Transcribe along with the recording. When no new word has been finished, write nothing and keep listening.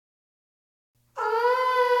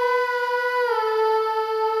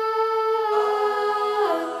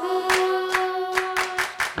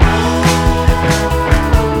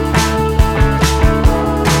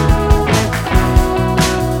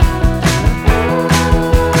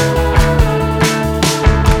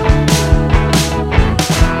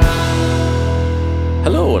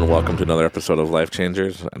to another episode of Life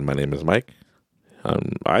Changers, and my name is Mike.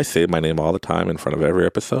 I say my name all the time in front of every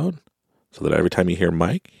episode, so that every time you hear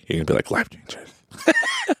Mike, you're going to be like, Life Changers.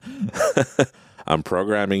 I'm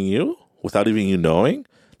programming you without even you knowing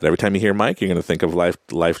that every time you hear Mike, you're going to think of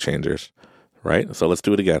life changers, right? So let's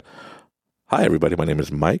do it again. Hi, everybody. My name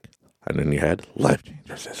is Mike. And in your head, Life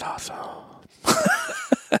Changers is awesome.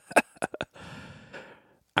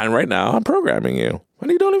 And right now, I'm programming you, and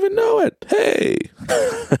you don't even know it. Hey.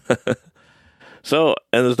 So,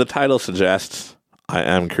 and as the title suggests, I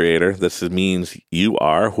am creator. This means you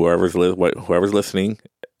are, whoever's listening,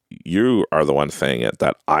 you are the one saying it,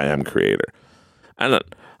 that I am creator. And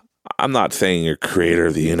I'm not saying you're creator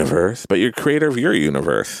of the universe, but you're creator of your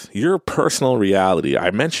universe, your personal reality. I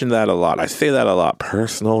mention that a lot. I say that a lot.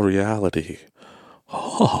 Personal reality.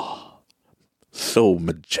 Oh, so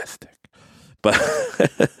majestic.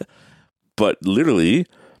 But literally,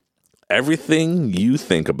 everything you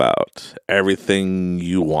think about, everything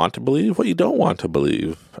you want to believe, what you don't want to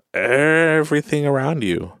believe, everything around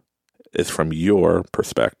you is from your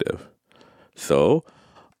perspective. So,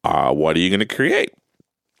 what are you going to create?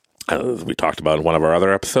 As we talked about in one of our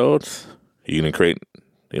other episodes, are you going to create,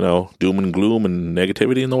 doom and gloom and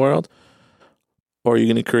negativity in the world? Or are you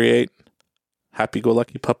going to create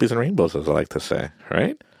happy-go-lucky puppies and rainbows, as I like to say,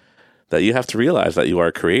 right? That you have to realize that you are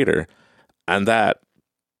a creator, and that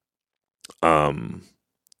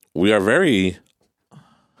we are very,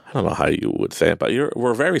 I don't know how you would say it, but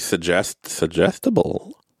we're very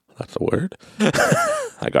suggestible. That's a word.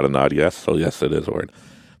 I got a nod, yes. So yes, it is a word.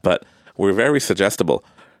 But we're very suggestible.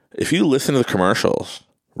 If you listen to the commercials,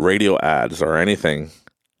 radio ads, or anything,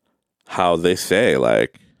 how they say,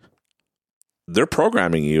 like, they're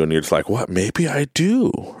programming you, and you're just like, what? Maybe I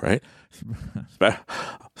do, right?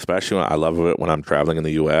 Especially I love it when I'm traveling in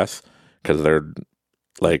the U.S., because they're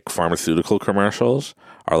like pharmaceutical commercials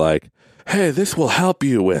are like, hey, this will help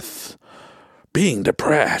you with being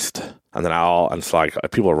depressed. And then it's like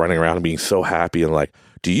people are running around and being so happy and like,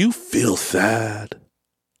 do you feel sad?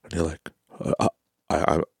 And you're like,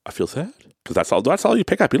 I feel sad? Because that's all you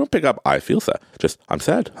pick up. You don't pick up, I feel sad. Just, I'm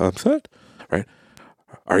sad, right?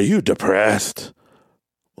 Are you depressed?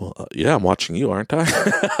 Well, yeah, I'm watching you, aren't I?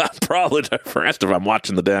 I'm probably depressed if I'm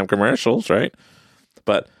watching the damn commercials, right?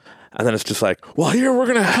 And then it's just like, well, here, we're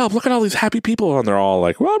going to help. Look at all these happy people. And they're all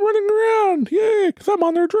like, well, I'm running around. Yay, because I'm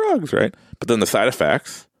on their drugs, right? But then the side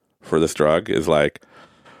effects for this drug is like,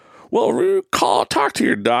 well, talk to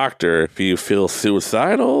your doctor if you feel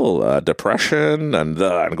suicidal, depression, and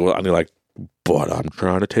you're like, but I'm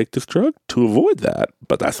trying to take this drug to avoid that.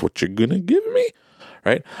 But that's what you're going to give me,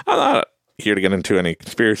 right? I'm not here to get into any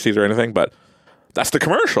conspiracies or anything, but that's the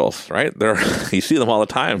commercials, right? You see them all the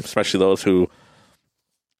time, especially those who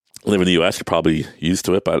live in the U.S., you're probably used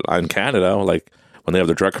to it, but in Canada, like when they have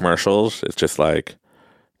their drug commercials, it's just like,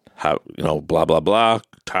 blah, blah, blah,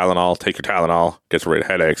 Tylenol, take your Tylenol, gets rid of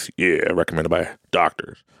headaches, recommended by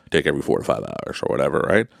doctors, take every 4 to 5 hours or whatever,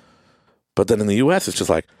 right? But then in the U.S., it's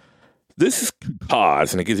just like, this is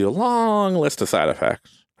cause, and it gives you a long list of side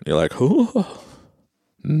effects. And you're like, oh,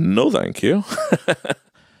 no thank you.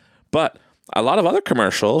 But a lot of other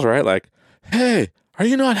commercials, right? Like, hey, are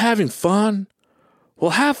you not having fun?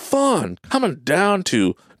 Well, have fun coming down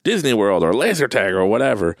to Disney World or laser tag or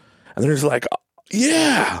whatever. And they're just like,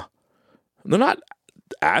 yeah. They're not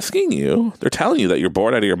asking you. They're telling you that you're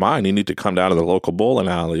bored out of your mind. You need to come down to the local bowling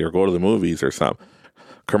alley or go to the movies or something.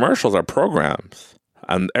 Commercials are programs,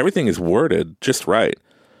 and everything is worded just right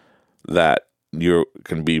that you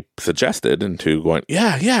can be suggested into going,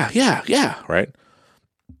 yeah, right?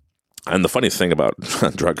 And the funniest thing about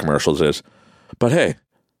drug commercials is, but hey,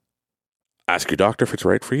 ask your doctor if it's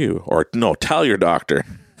right for you. Or no, tell your doctor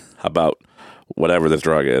about whatever this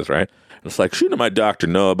drug is, right? And it's like, shouldn't my doctor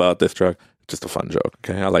know about this drug? Just a fun joke,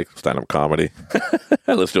 okay? I like stand-up comedy.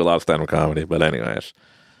 I listen to a lot of stand-up comedy, but anyways.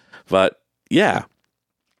 But yeah,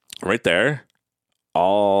 right there,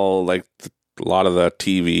 all like a lot of the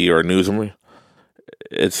TV or news,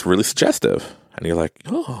 it's really suggestive. And you're like,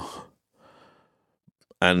 oh.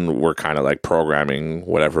 And we're kind of like programming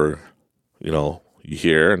whatever, you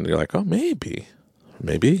hear, and you're like, oh, maybe.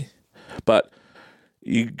 But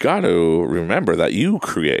you got to remember that you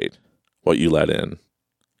create what you let in.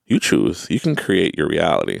 You choose. You can create your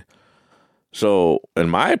reality. So in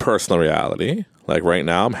my personal reality, like right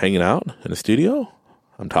now, I'm hanging out in the studio.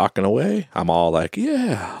 I'm talking away. I'm all like,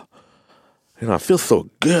 yeah. I feel so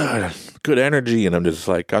good energy. And I'm just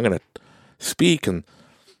like, I'm going to speak, and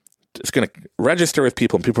it's going to register with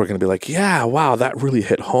people, and people are going to be like, yeah, wow, that really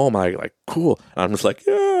hit home. Like, cool. And I'm just like,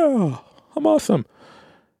 yeah, I'm awesome.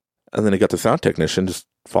 And then you got the sound technician just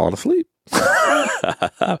falling asleep.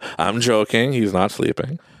 I'm joking. He's not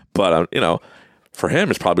sleeping. But, for him,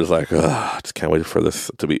 it's probably just like, I just can't wait for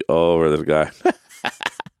this to be over, this guy.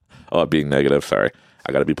 Oh, being negative. Sorry.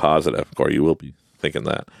 I got to be positive, or you will be thinking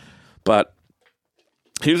that. But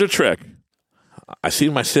here's a trick. I see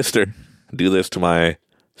my sister do this to my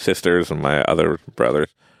sisters and my other brothers.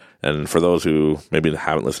 And for those who maybe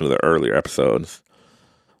haven't listened to the earlier episodes,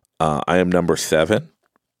 I am number 7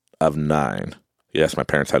 of 9. Yes, my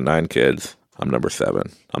parents had 9 kids. I'm number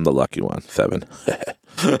 7. I'm the lucky one, 7.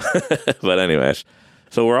 But anyways,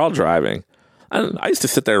 so we're all driving. And I used to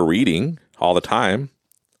sit there reading all the time.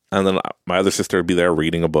 And then my other sister would be there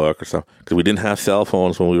reading a book or something. Because we didn't have cell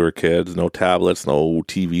phones when we were kids. No tablets, no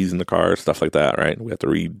TVs in the car, stuff like that, right? We had to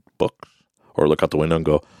read books or look out the window and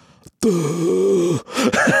go,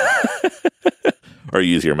 or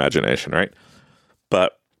use your imagination, right?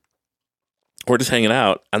 But we're just hanging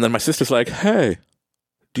out. And then my sister's like, hey,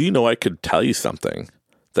 do you know I could tell you something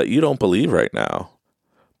that you don't believe right now,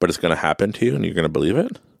 but it's going to happen to you and you're going to believe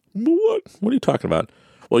it? What? What are you talking about?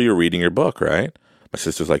 Well, you're reading your book, right? My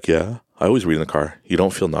sister's like, yeah, I always read in the car. You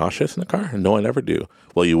don't feel nauseous in the car? No, I never do.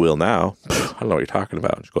 Well, you will now. I don't know what you're talking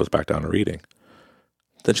about. She goes back down to reading.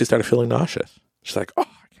 Then she started feeling nauseous. She's like, oh,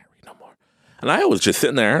 I can't read no more. And I was just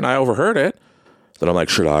sitting there and I overheard it. Then I'm like,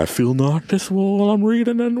 should I feel nauseous while I'm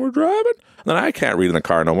reading and we're driving? And then I can't read in the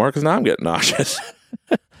car no more because now I'm getting nauseous.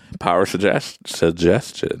 Power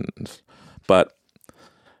suggestions. But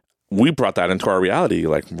we brought that into our reality.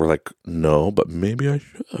 Like, we're like, no, but maybe I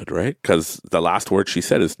should, right? Because the last word she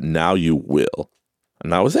said is, now you will.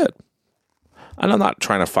 And that was it. And I'm not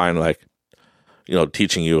trying to find, like,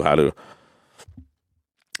 teaching you how to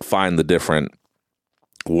find the different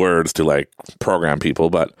words to, like, program people.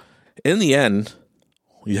 But in the end,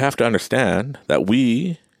 you have to understand that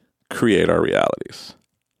we create our realities.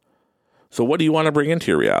 So what do you want to bring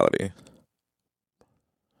into your reality?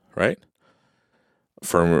 Right?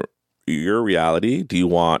 From your reality, do you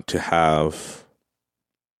want to have,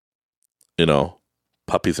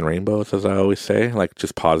 puppies and rainbows, as I always say, like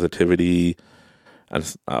just positivity,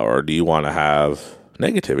 or do you want to have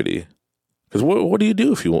negativity? Because what do you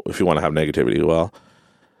do if you want to have negativity? Well,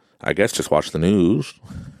 I guess just watch the news.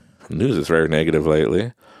 The news is very negative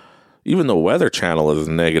lately. Even the Weather Channel is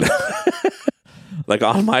negative. Like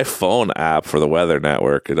on my phone app for the Weather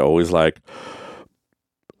Network, it always like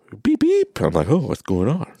beep beep. I'm like, oh, what's going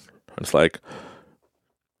on? It's like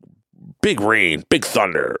big rain, big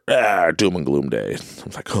thunder, doom and gloom day.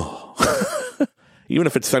 I'm like, oh. Even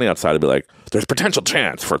if it's sunny outside, it'd be like, there's potential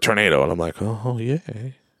chance for a tornado. And I'm like, oh,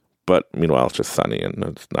 yay. But meanwhile, it's just sunny and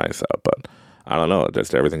it's nice out. But I don't know.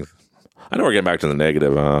 Just everything. I know we're getting back to the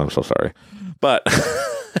negative. I'm so sorry. But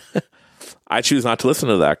I choose not to listen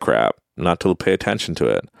to that crap, not to pay attention to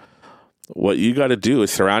it. What you got to do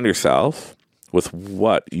is surround yourself with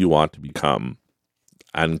what you want to become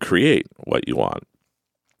and create what you want.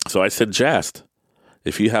 So I suggest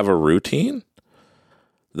if you have a routine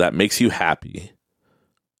that makes you happy,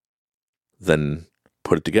 then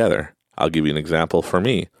put it together. I'll give you an example for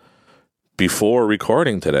me. Before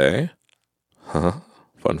recording today,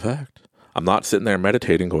 fun fact, I'm not sitting there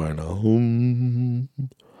meditating going,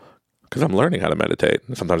 because I'm learning how to meditate.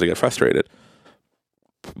 Sometimes I get frustrated.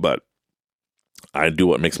 But I do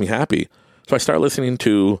what makes me happy. So I start listening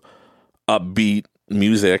to upbeat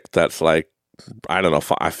music that's like, I don't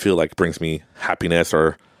know, I feel like brings me happiness,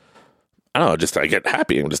 or I don't know, just I get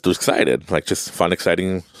happy. I'm just excited. Like just fun,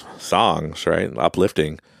 exciting songs, right?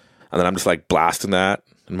 Uplifting. And then I'm just like blasting that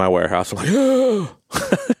in my warehouse. I'm like, oh,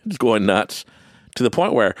 just going nuts. To the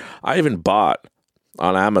point where I even bought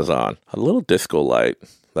on Amazon a little disco light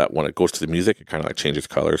that when it goes to the music, it kind of like changes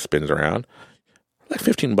color, spins around. Like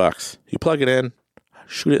 $15. You plug it in,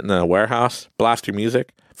 shoot it in the warehouse, blast your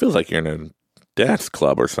music. Feels like you're in a dance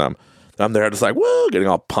club or something. I'm there just like, whoa, getting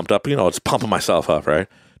all pumped up. It's pumping myself up, right?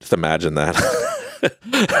 Just imagine that.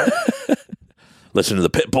 Listen to the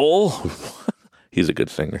Pitbull. He's a good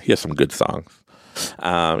singer. He has some good songs.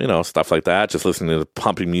 Stuff like that. Just listening to the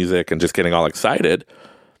pumping music and just getting all excited.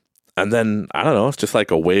 And then, I don't know, it's just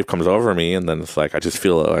like a wave comes over me. And then it's like, I just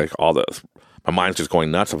feel like all this, my mind's just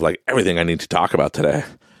going nuts of like everything I need to talk about today.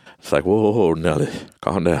 It's like, whoa, Nelly,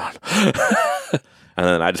 calm down. And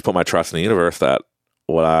then I just put my trust in the universe that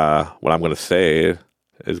what I'm going to say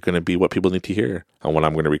is going to be what people need to hear. And what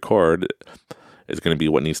I'm going to record is going to be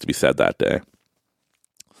what needs to be said that day.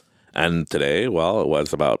 And today, well, it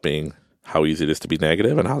was about being how easy it is to be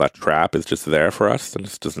negative and how that trap is just there for us. And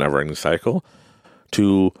it's just never ending cycle.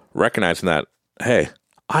 To recognizing that, hey,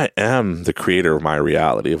 I am the creator of my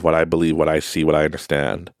reality, of what I believe, what I see, what I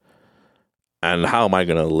understand. And how am I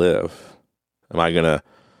going to live? Am I going to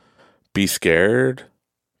be scared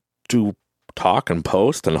to talk and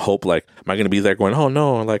post and hope, like, am I going to be there going, oh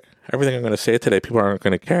no, like everything I'm going to say today, people aren't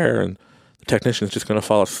going to care, and the technician's just going to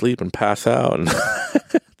fall asleep and pass out and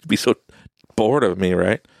be so bored of me,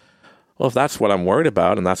 right? Well, if that's what I'm worried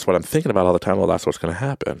about and that's what I'm thinking about all the time, well, that's what's going to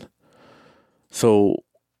happen. So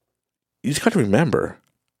you just got to remember,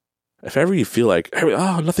 if ever you feel like,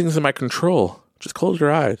 oh, nothing's in my control, just close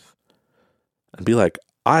your eyes and be like,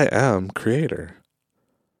 I am creator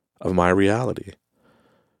of my reality.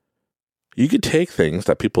 You could take things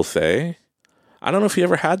that people say. I don't know if you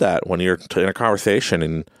ever had that when you're in a conversation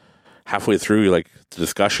and halfway through, like, the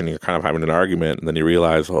discussion, you're kind of having an argument, and then you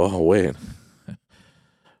realize, oh, wait,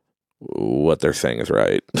 what they're saying is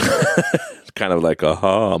right. It's kind of like a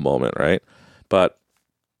aha moment, right? But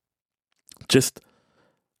just,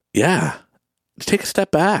 yeah, take a step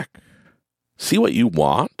back. See what you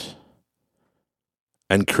want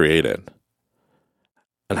and create it.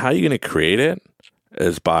 And how you're going to create it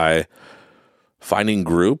is by finding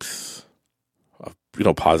groups of,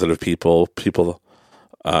 positive people,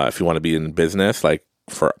 if you want to be in business, like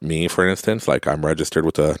for me, for instance, like I'm registered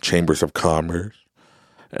with the Chambers of Commerce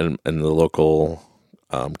and in the local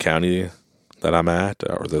county that I'm at,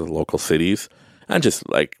 or the local cities, and just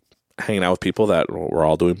like hanging out with people that we're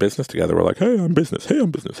all doing business together. We're like, hey, I'm business. Hey,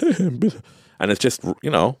 I'm business. Hey, I'm business. And it's just,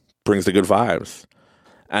 brings the good vibes.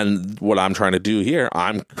 And what I'm trying to do here,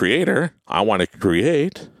 I'm creator. I want to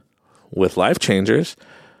create with Life Changers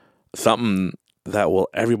something that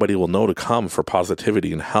everybody will know to come for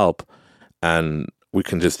positivity and help. And we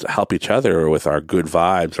can just help each other with our good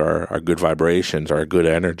vibes, our good vibrations, our good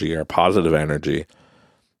energy, our positive energy,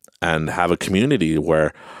 and have a community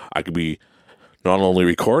where I could be not only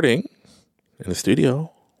recording in the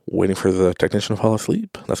studio, waiting for the technician to fall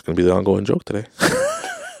asleep. That's going to be the ongoing joke today.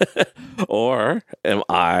 Or am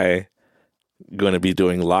I going to be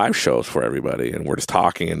doing live shows for everybody, and we're just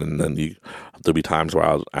talking, and then there'll be times where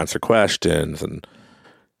I'll answer questions, and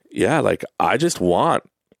yeah, like I just want,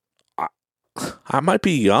 I might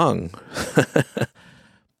be young,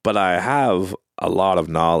 but I have a lot of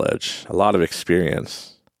knowledge, a lot of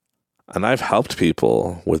experience, and I've helped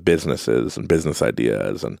people with businesses and business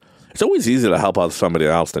ideas, and it's always easier to help out somebody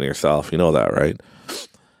else than yourself. You know that, right?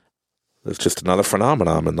 It's just another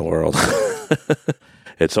phenomenon in the world.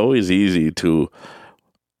 It's always easy to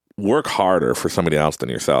work harder for somebody else than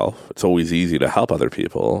yourself. It's always easy to help other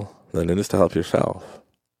people than it is to help yourself.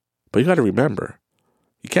 But you got to remember,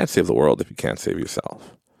 you can't save the world if you can't save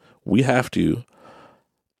yourself. We have to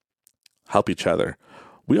help each other.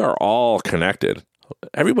 We are all connected.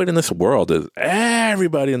 Everybody in this world,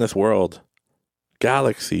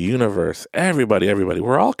 galaxy, universe, everybody,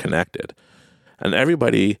 we're all connected. And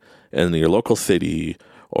everybody in your local city,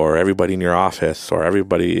 or everybody in your office, or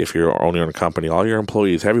everybody, if you're owning a company, all your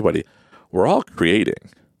employees, everybody, we're all creating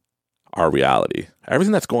our reality.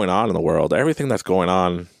 Everything that's going on in the world, everything that's going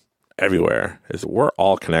on everywhere, is we're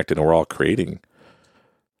all connected and we're all creating.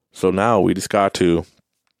 So now we just got to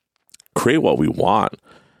create what we want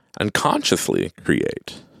and consciously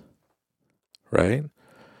create, right?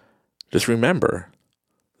 Just remember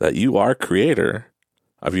that you are creator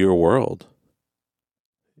of your world,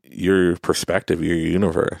 your perspective, your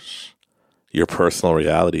universe, your personal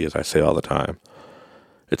reality, as I say all the time.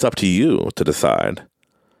 It's up to you to decide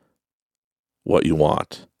what you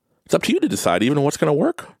want. It's up to you to decide even what's going to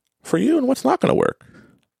work for you and what's not going to work.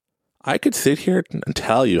 I could sit here and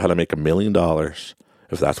tell you how to make $1 million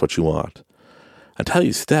if that's what you want, and tell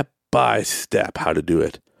you step by step how to do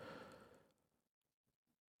it.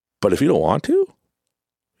 But if you don't want to,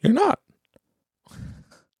 you're not.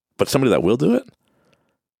 But somebody that will do it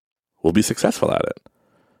will be successful at it.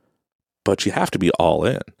 But you have to be all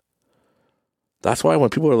in. That's why when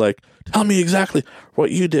people are like, tell me exactly what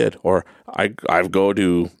you did, or I go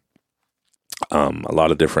to a lot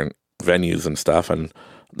of different venues and stuff, and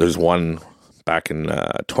there's one back in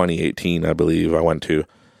 2018, I believe, I went to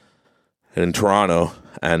in Toronto,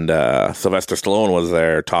 and Sylvester Stallone was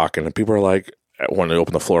there talking, and people are like, when they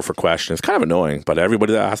open the floor for questions, it's kind of annoying, but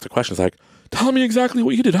everybody that asked the question is like, tell me exactly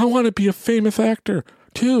what you did. I want to be a famous actor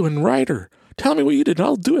too, and writer. Tell me what you did and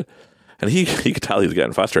I'll do it. And he could tell he's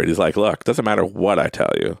getting frustrated. He's like, look, doesn't matter what I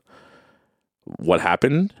tell you. What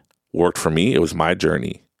happened worked for me. It was my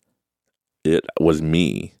journey. It was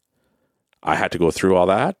me. I had to go through all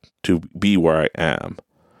that to be where I am.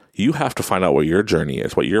 You have to find out what your journey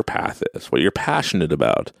is, what your path is, what you're passionate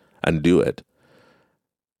about, and do it.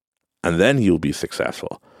 And then you'll be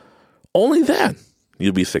successful. Only then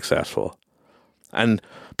you'll be successful. And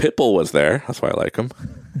Pitbull was there. That's why I like him.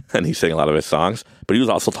 And he sang a lot of his songs. But he was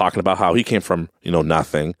also talking about how he came from,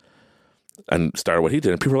 nothing. and started what he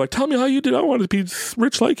did. And people were like, tell me how you did. I want to be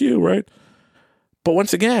rich like you, right? But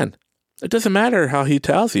once again, it doesn't matter how he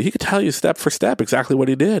tells you. He could tell you step for step exactly what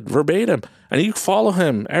he did, verbatim. And you follow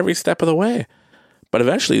him every step of the way. But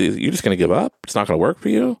eventually, you're just going to give up. It's not going to work for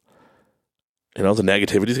you. You know, the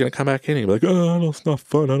negativity is going to come back in. And you're like, oh, no, it's not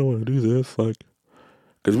fun. I don't want to do this. Like,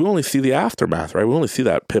 because we only see the aftermath, right? We only see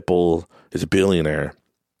that Pitbull is a billionaire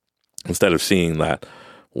instead of seeing that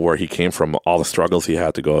where he came from, all the struggles he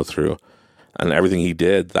had to go through and everything he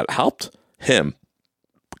did that helped him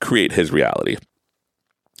create his reality.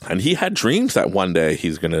 And he had dreams that one day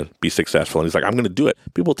he's going to be successful. And he's like, I'm going to do it.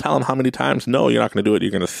 People tell him how many times, no, you're not going to do it. You're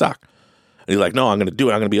going to suck. And he's like, no, I'm going to do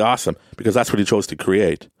it. I'm going to be awesome, because that's what he chose to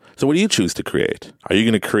create. So what do you choose to create? Are you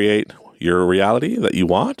going to create your reality that you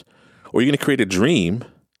want? Or are you going to create a dream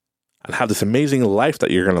and have this amazing life that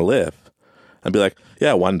you're going to live and be like,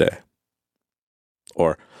 yeah, one day.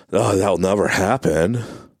 Or, oh, that'll never happen.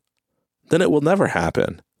 Then it will never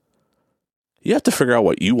happen. You have to figure out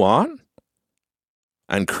what you want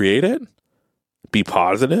and create it, be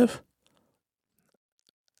positive,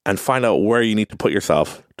 and find out where you need to put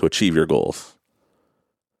yourself to achieve your goals.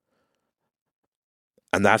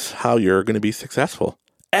 And that's how you're going to be successful.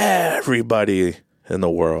 Everybody in the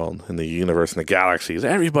world, in the universe, in the galaxies,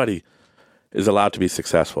 everybody is allowed to be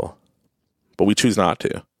successful. But we choose not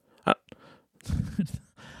to.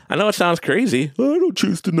 I know it sounds crazy. I don't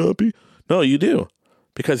choose to not be. No, you do.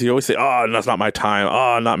 Because you always say, oh, that's not my time.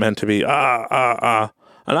 Oh, not meant to be.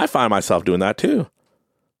 And I find myself doing that too.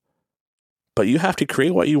 But you have to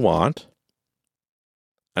create what you want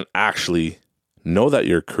and actually know that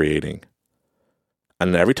you're creating.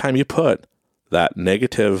 And every time you put that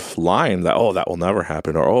negative line that, oh, that will never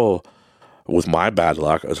happen, or, oh, with my bad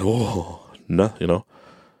luck, oh, no, you know,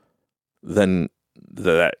 then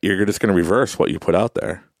that you're just going to reverse what you put out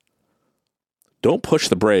there. Don't push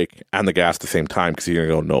the brake and the gas at the same time, because you're going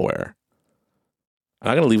to go nowhere. And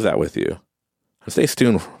I'm going to leave that with you. And stay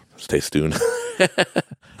tuned. Stay tuned.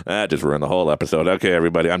 That just ruined the whole episode. Okay,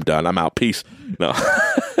 everybody, I'm done. I'm out. Peace. No.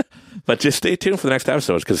 But just stay tuned for the next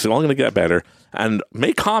episodes, because it's only going to get better. And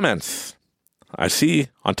make comments. I see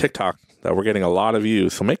on TikTok that we're getting a lot of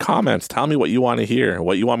views. So make comments. Tell me what you want to hear,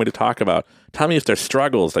 what you want me to talk about. Tell me if there's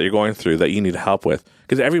struggles that you're going through that you need help with.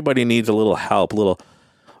 Because everybody needs a little help,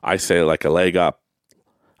 I say like a leg up.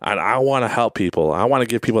 And I want to help people. I want to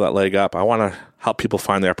give people that leg up. I want to help people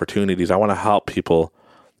find their opportunities. I want to help people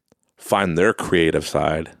find their creative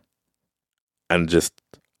side and just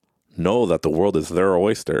know that the world is their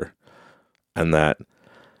oyster and that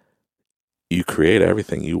you create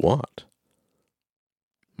everything you want.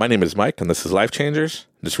 My name is Mike, and this is Life Changers.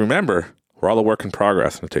 Just remember, we're all a work in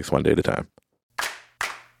progress, and it takes one day at a time.